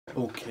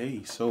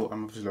Okay, so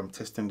I'm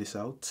testing this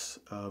out.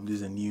 This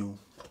is a new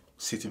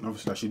sitting.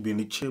 Obviously, I should be in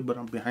the chair, but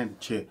I'm behind the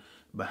chair,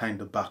 behind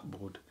the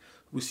backboard.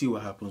 We'll see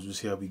what happens. We'll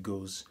see how it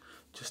goes.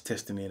 Just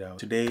testing it out.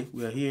 Today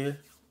we are here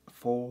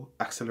for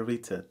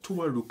Accelerator.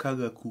 Tuwa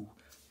Rukagaku.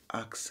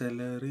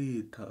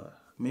 Accelerator.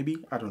 Maybe?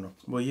 I don't know.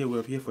 But yeah,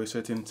 we're here for a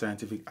certain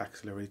scientific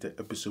accelerator,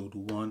 episode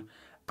 1.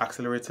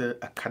 Accelerator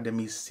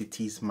Academy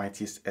Cities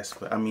Mightiest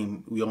Expert. I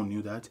mean, we all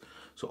knew that.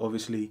 So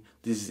obviously,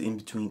 this is in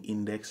between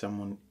index. I'm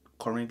on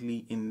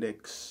currently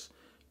index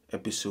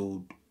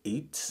episode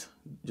 8.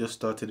 Just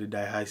started the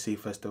Die High Say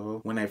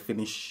Festival. When I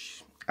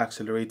finish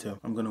Accelerator,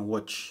 I'm gonna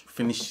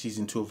finish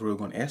season 2 of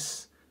Railgun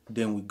S.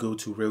 Then we go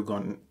to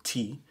Railgun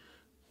T,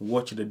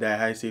 watch the Die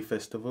High Say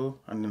Festival,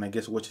 and then I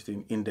guess watch it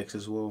in index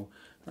as well.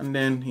 And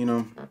then, you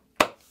know,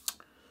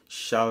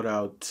 shout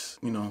out,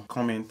 you know,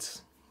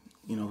 comment,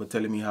 you know, for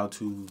telling me how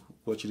to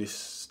watch this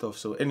stuff.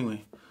 So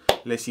anyway,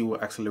 let's see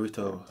what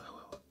Accelerator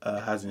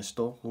has in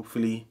store.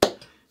 Hopefully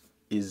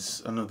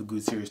is another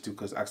good series too,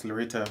 because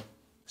Accelerator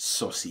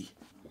saucy.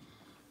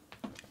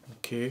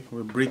 Okay,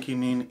 we're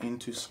breaking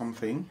into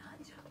something.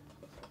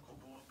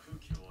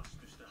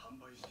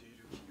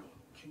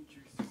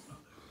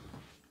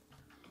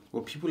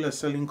 Well, people are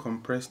selling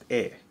compressed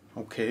air.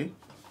 Okay,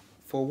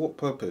 for what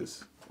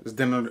purpose? Is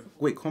there not,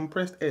 wait,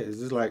 compressed air, is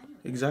this like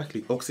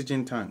exactly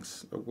oxygen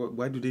tanks?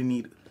 Why do they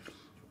need?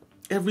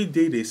 Every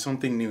day there's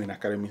something new in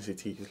Academy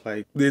City. It's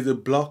like there's a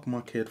black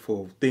market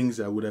for things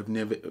I would have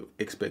never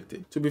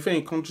expected. To be fair,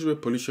 in countries where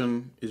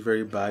pollution is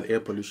very bad, air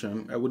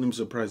pollution, I wouldn't be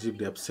surprised if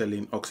they're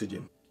selling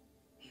oxygen.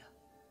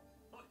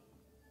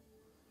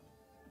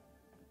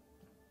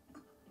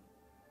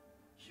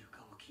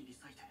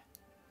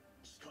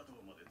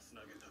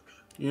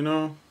 You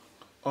know,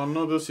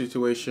 another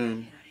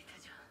situation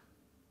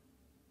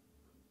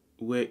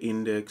where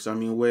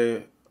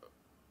where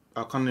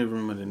I can't even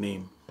remember the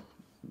name.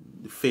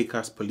 The fake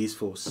ass police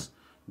force,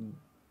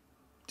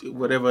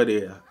 whatever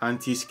they are,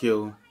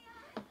 anti-skill,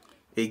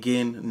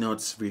 again,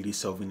 not really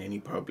solving any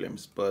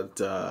problems, but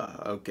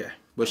okay.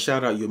 But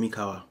shout out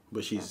Yomikawa,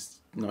 but she's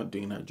not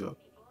doing her job.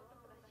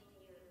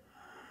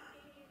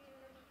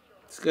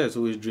 This guy's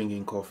always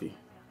drinking coffee.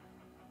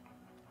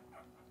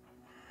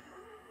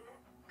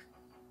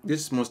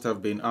 This must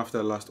have been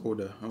after last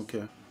order.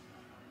 Okay,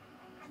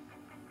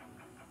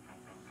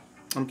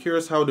 I'm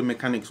curious how the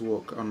mechanics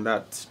work on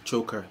that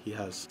choker he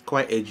has.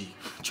 Quite edgy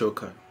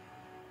choker.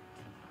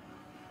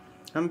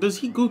 And does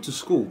he go to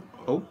school?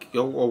 Okay,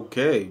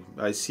 okay,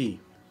 I see.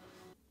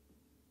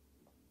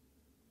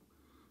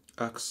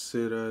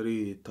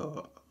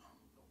 Accelerator.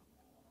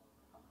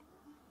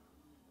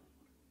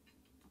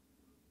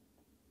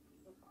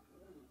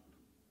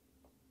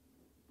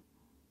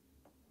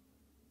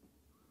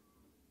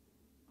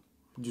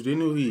 Do they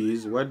know who he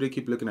is? Why do they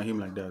keep looking at him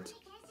like that?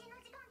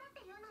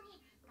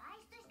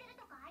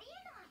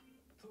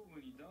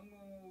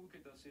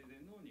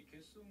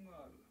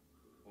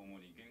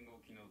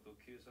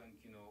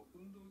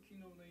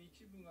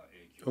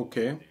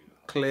 Okay,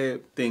 clear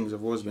things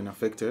have always been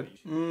affected.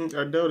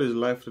 I doubt it's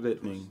life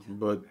threatening,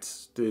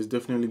 but there's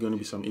definitely going to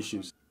be some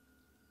issues.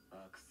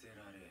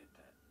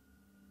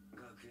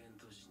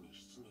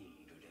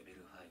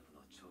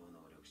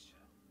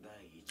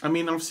 I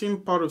mean, I've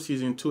seen part of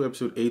season 2,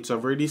 episode 8, so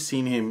I've already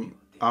seen him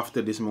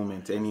after this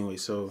moment anyway,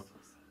 so.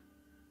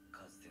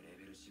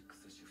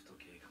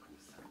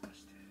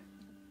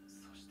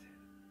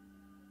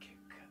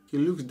 He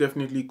looks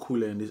definitely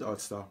cooler in this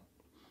art style.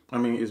 I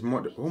mean, it's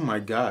more, oh my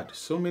god,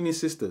 so many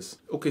sisters.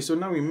 Okay, so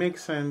now it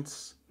makes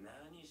sense.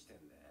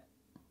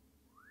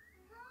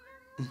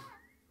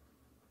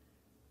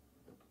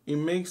 It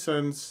makes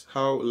sense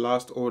how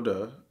Last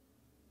Order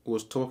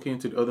was talking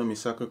to the other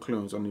Misaka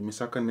clones on the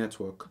Misaka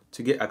network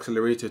to get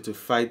Accelerator to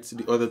fight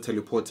the other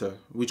teleporter,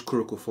 which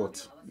Kuroko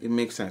fought. It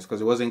makes sense because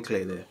it wasn't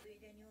clear there.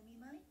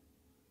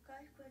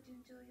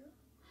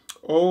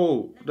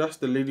 Oh, that's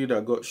the lady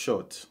that got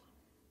shot.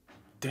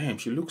 Damn,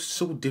 she looks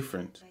so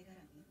different.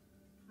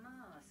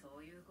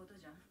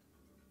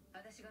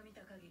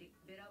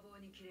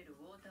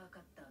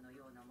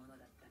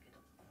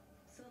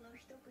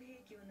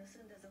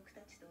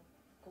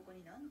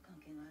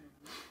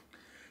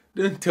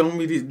 Don't tell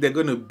me this, they're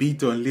gonna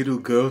beat on little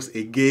girls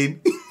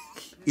again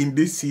in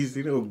this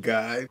season. Oh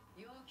god.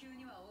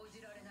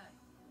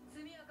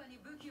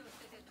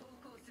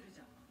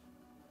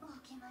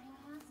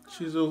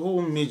 She's a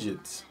whole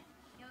midget.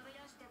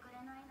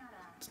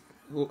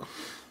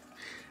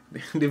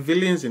 The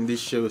villains in this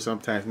show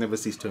sometimes never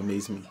cease to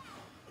amaze me.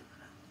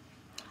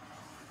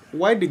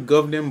 Why the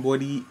governing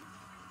body?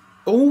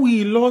 Oh,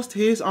 he lost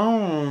his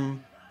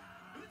arm.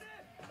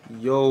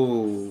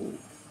 Yo.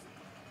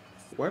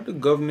 Why the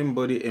governing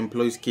body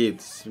employs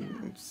kids?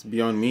 It's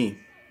beyond me.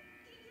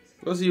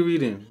 What's he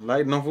reading?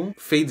 Light novel?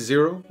 Fate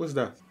Zero? What's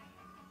that?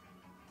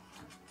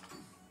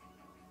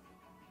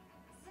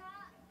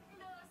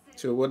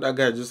 So what, that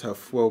guy just have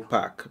fuel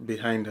pack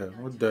behind her?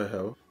 What the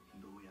hell?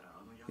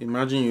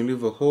 Imagine you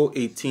live a whole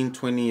 18,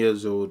 20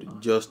 years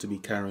old just to be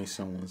carrying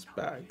someone's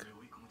bag.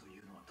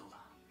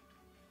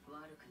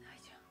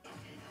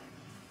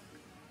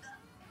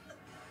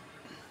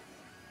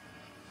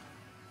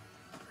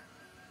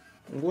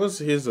 What's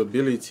his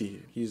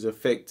ability? He's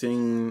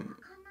affecting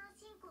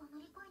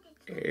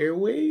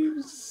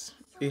airwaves?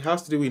 It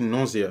has to do with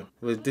nausea.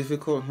 It was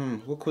difficult.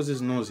 What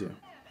causes nausea?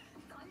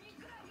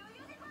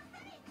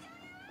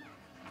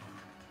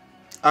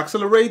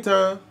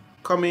 Accelerator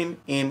coming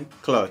in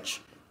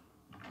clutch.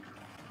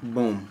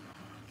 Boom.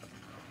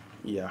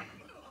 Yeah.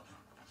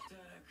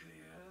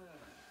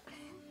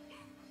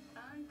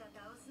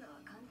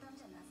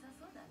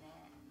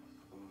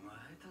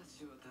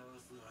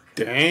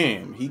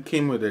 Damn, he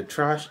came with a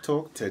trash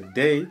talk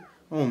today.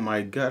 Oh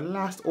my god,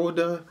 last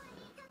order.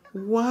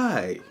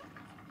 Why?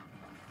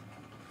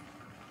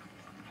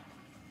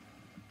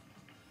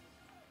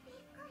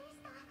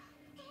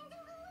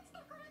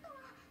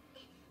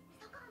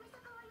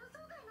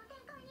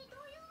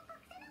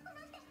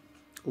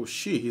 Oh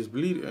shit, he's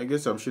bleeding. I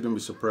guess I shouldn't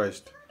be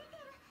surprised.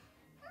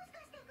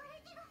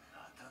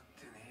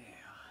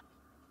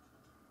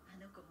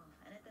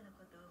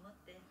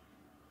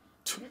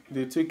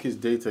 They took his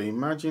data.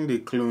 Imagine they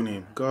clone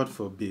him. God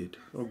forbid.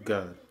 Oh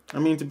god. I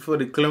mean, for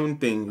the clone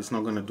thing, it's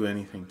not gonna do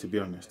anything, to be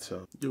honest.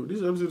 So, yo,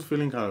 this episode's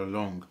feeling kind of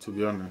long, to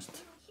be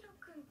honest.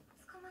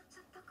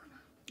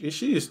 Is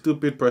she a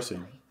stupid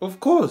person? Of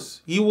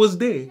course, he was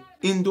there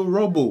in the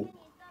rubble.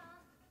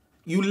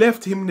 You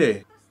left him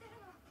there.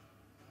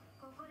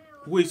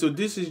 Wait, so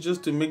this is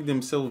just to make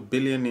themselves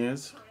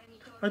billionaires?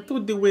 I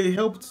thought they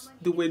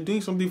were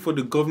doing something for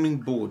the governing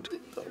board.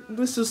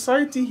 The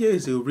society here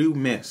is a real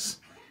mess.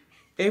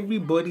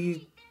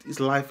 Everybody's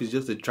life is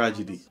just a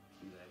tragedy.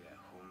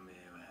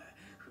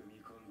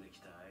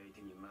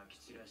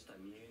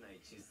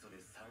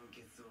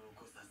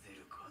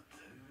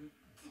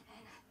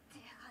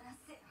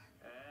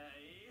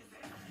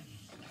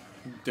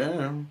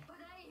 Damn.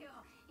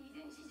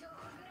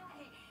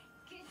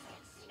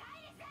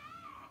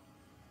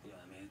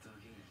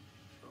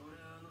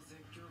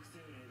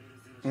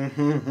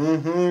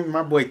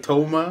 My boy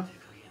Toma.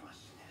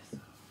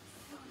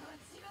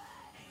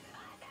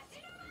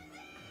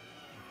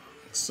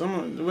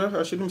 Well,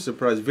 I shouldn't be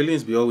surprised.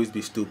 Villains always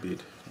be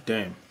stupid.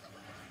 Damn.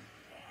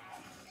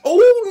 Oh,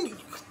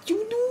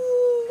 you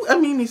do. I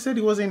mean, he said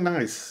he wasn't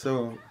nice,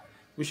 so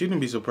we shouldn't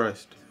be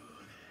surprised.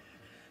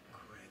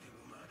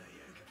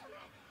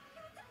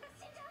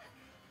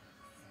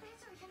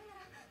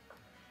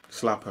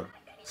 Slap her.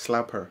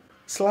 Slap her.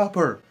 Slap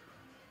her.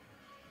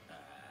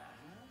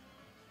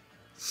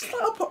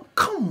 Slap her.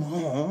 Come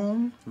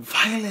on.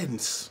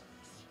 Violence.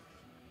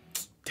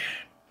 Damn.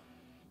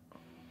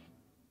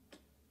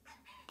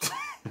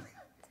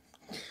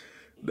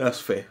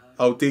 That's fair.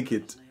 I'll take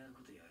it.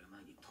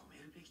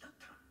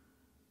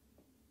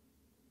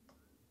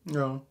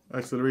 No,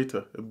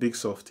 Accelerator, a big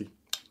softie.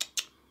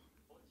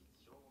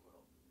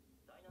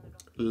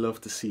 Love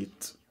to see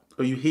it.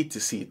 Or you hate to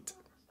see it.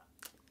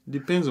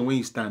 Depends on where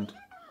you stand.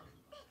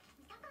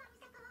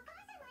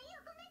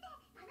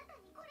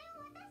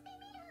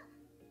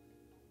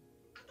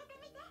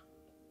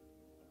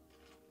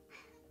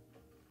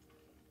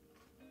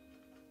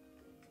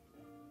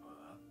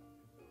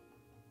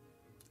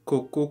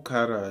 Coco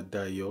Cara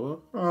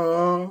Dayo.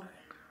 Oh,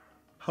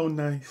 how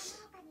nice.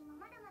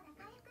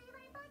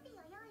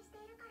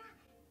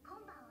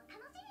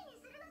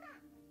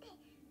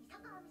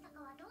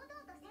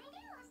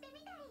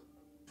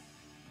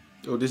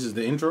 Oh, this is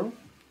the intro?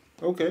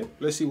 Okay,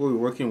 let's see what we're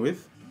working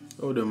with.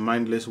 Oh, the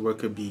mindless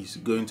worker bees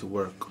going to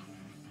work.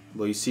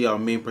 But you see our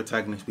main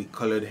protagonist with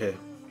colored hair.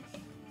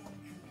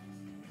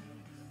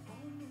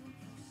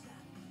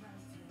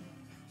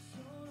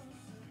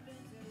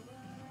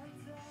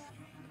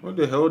 What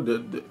the hell?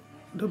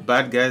 The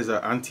bad guys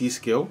are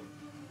anti-skill?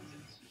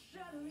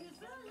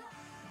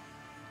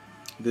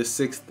 The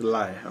sixth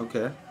lie,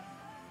 okay.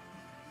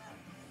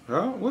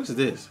 Huh? What's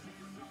this?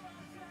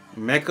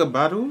 Mecha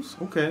battles?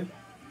 Okay.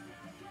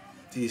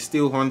 He's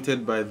still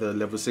haunted by the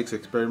level 6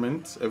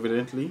 experiments,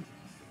 evidently.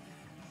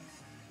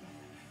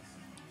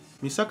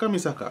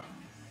 Misaka.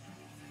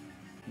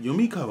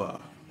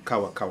 Yumikawa.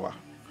 Kawa.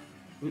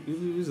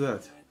 Who's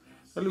that?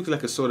 That looks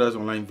like a Soda's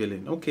Online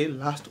villain. Okay,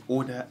 Last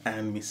Order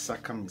and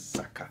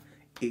Misaka.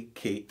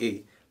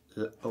 AKA.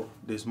 Oh,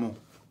 there's more.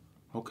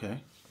 Okay.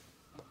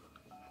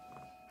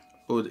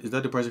 Oh, is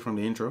that the person from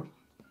the intro?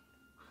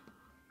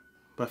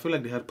 But I feel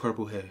like they had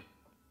purple hair.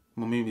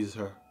 Well, maybe it's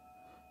her.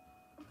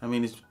 I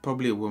mean, it's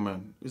probably a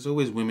woman. It's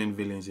always women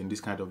villains in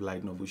this kind of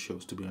light novel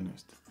shows, to be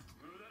honest.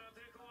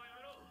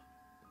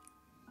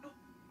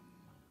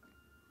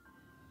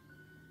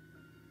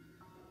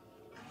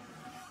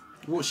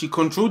 What, she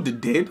controlled the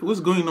dead? What's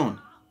going on?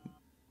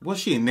 Was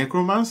she a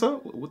necromancer?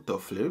 What the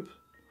flip?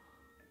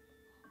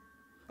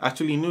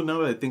 Actually, no, now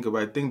that I think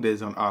about it, I think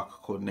there's an arc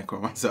called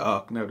Necromancer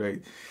Arc. Now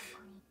that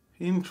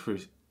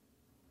Interesting.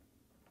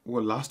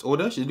 What, Last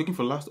Order? She's looking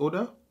for Last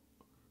Order?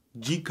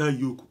 Jika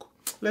Yoku.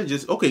 Let's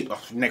just... Okay,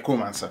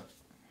 Necromancer.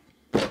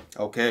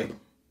 Okay.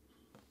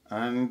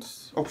 And...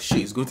 Oh, shit,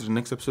 let's go to the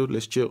next episode.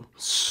 Let's chill.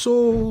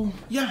 So,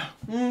 yeah.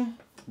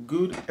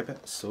 Good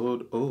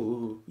episode.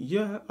 Oh,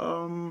 yeah.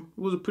 It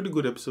was a pretty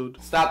good episode.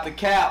 Stop the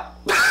cap.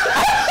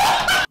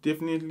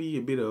 Definitely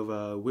a bit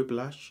of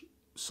whiplash.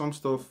 Some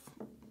stuff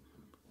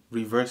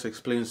reverse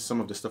explains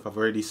some of the stuff I've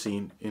already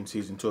seen in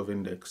season 2 of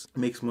Index.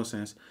 Makes more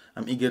sense.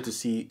 I'm eager to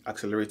see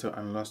Accelerator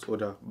and Last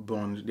Order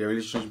bond. Their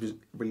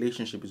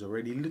relationship is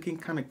already looking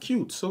kind of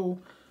cute, so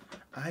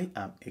I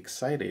am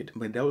excited.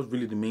 But that was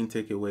really the main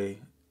takeaway.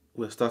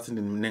 We're starting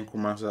the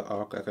Necromancer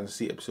arc. I can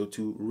see episode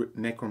 2,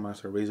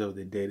 Necromancer, Razor of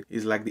the Dead,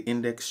 is like the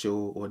Index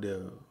show, or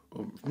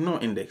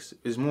not Index,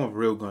 it's more of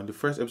Railgun. The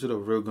first episode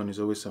of Railgun is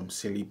always some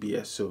silly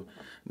BS, so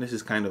this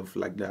is kind of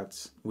like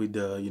that, with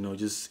the, you know,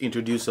 just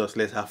introduce us,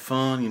 let's have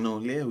fun, you know,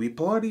 yeah, we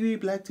party, we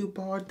like to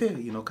party,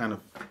 you know, kind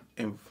of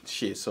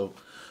shit. So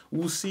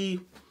we'll see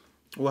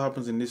what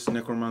happens in this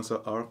Necromancer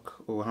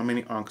arc, or how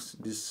many arcs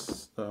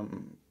this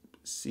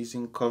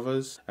season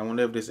covers. I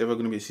wonder if there's ever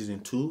going to be a season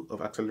 2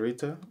 of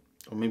Accelerator,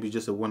 or maybe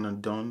just a one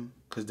and done,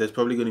 because there's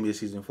probably going to be a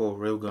season 4 of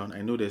Railgun.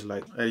 I know there's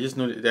like, I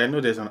know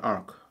there's an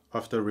arc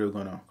after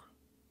Railgun arc.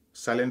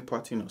 Silent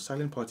Party, no,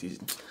 Silent Parties,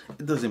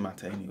 it doesn't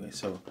matter anyway,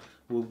 so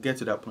we'll get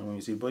to that point when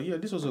we see. But yeah,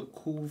 this was a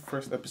cool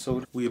first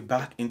episode. We're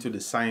back into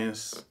the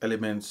science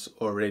elements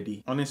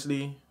already.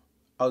 Honestly,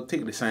 I'll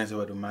take the science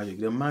over the magic.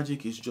 The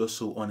magic is just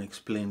so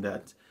unexplained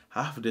that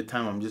half of the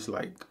time I'm just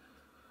like,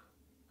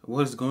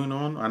 what's going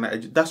on?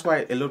 And that's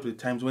why a lot of the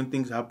times when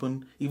things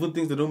happen, even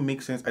things that don't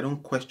make sense, I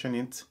don't question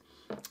it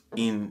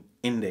in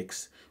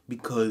Index,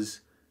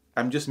 because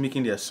I'm just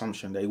making the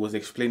assumption that it was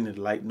explained in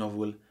the light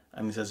novel,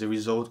 and it's as a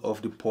result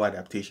of the poor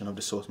adaptation of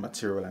the source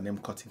material and them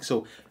cutting.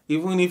 So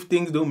even if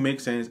things don't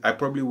make sense, I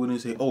probably wouldn't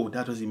say, oh,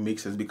 that doesn't make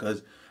sense,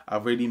 because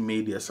I've already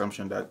made the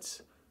assumption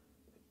that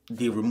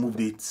they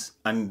removed it,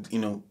 and you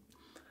know,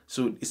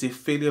 so it's a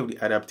failure of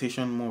the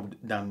adaptation more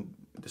than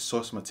the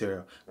source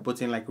material.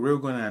 But in like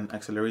Railgun and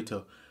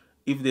Accelerator,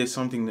 if there's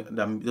something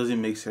that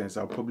doesn't make sense,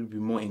 I'll probably be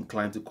more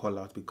inclined to call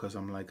out, because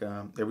I'm like,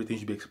 everything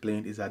should be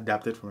explained. It's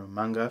adapted from a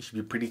manga. It should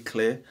be pretty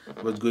clear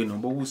what's going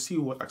on. But we'll see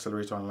what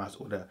Accelerator and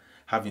Last Order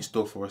have in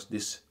store for us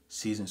this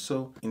season.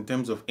 So in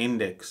terms of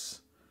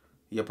Index,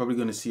 you're probably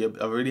going to see, I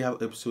already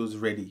have episodes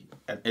ready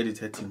and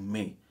edited till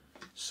May.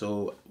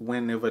 So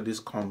whenever this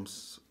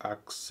comes,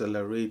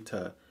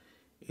 Accelerator,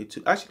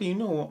 actually, you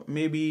know what,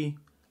 maybe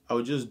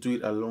I'll just do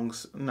it along.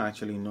 No,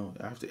 actually, no.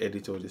 I have to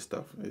edit all this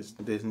stuff.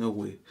 There's no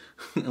way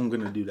I'm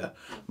gonna do that.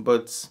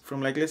 But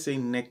from like, let's say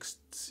in the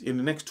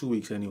next 2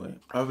 weeks anyway,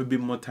 I have a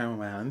bit more time on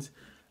my hands.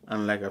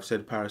 And like I've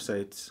said,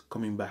 Parasite's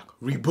coming back,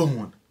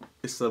 reborn.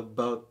 It's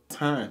about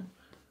time.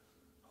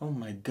 Oh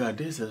my God,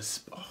 there's a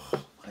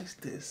why is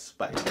this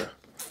spider?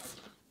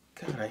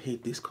 God, I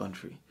hate this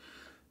country.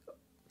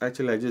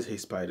 Actually, I just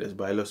hate spiders,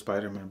 but I love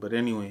Spider-Man. But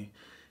anyway,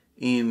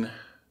 in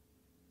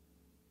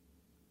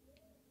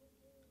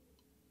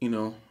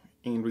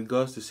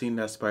regards to seeing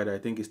that spider, I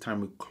think it's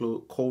time we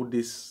call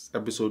this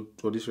episode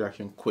or this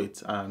reaction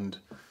quit, and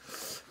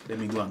let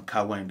me go and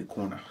kawa in the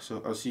corner.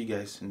 So I'll see you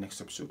guys in the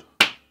next episode.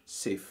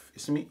 Safe.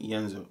 It's me,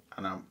 Yenzo,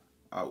 and I'm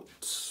out.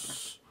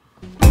 Peace.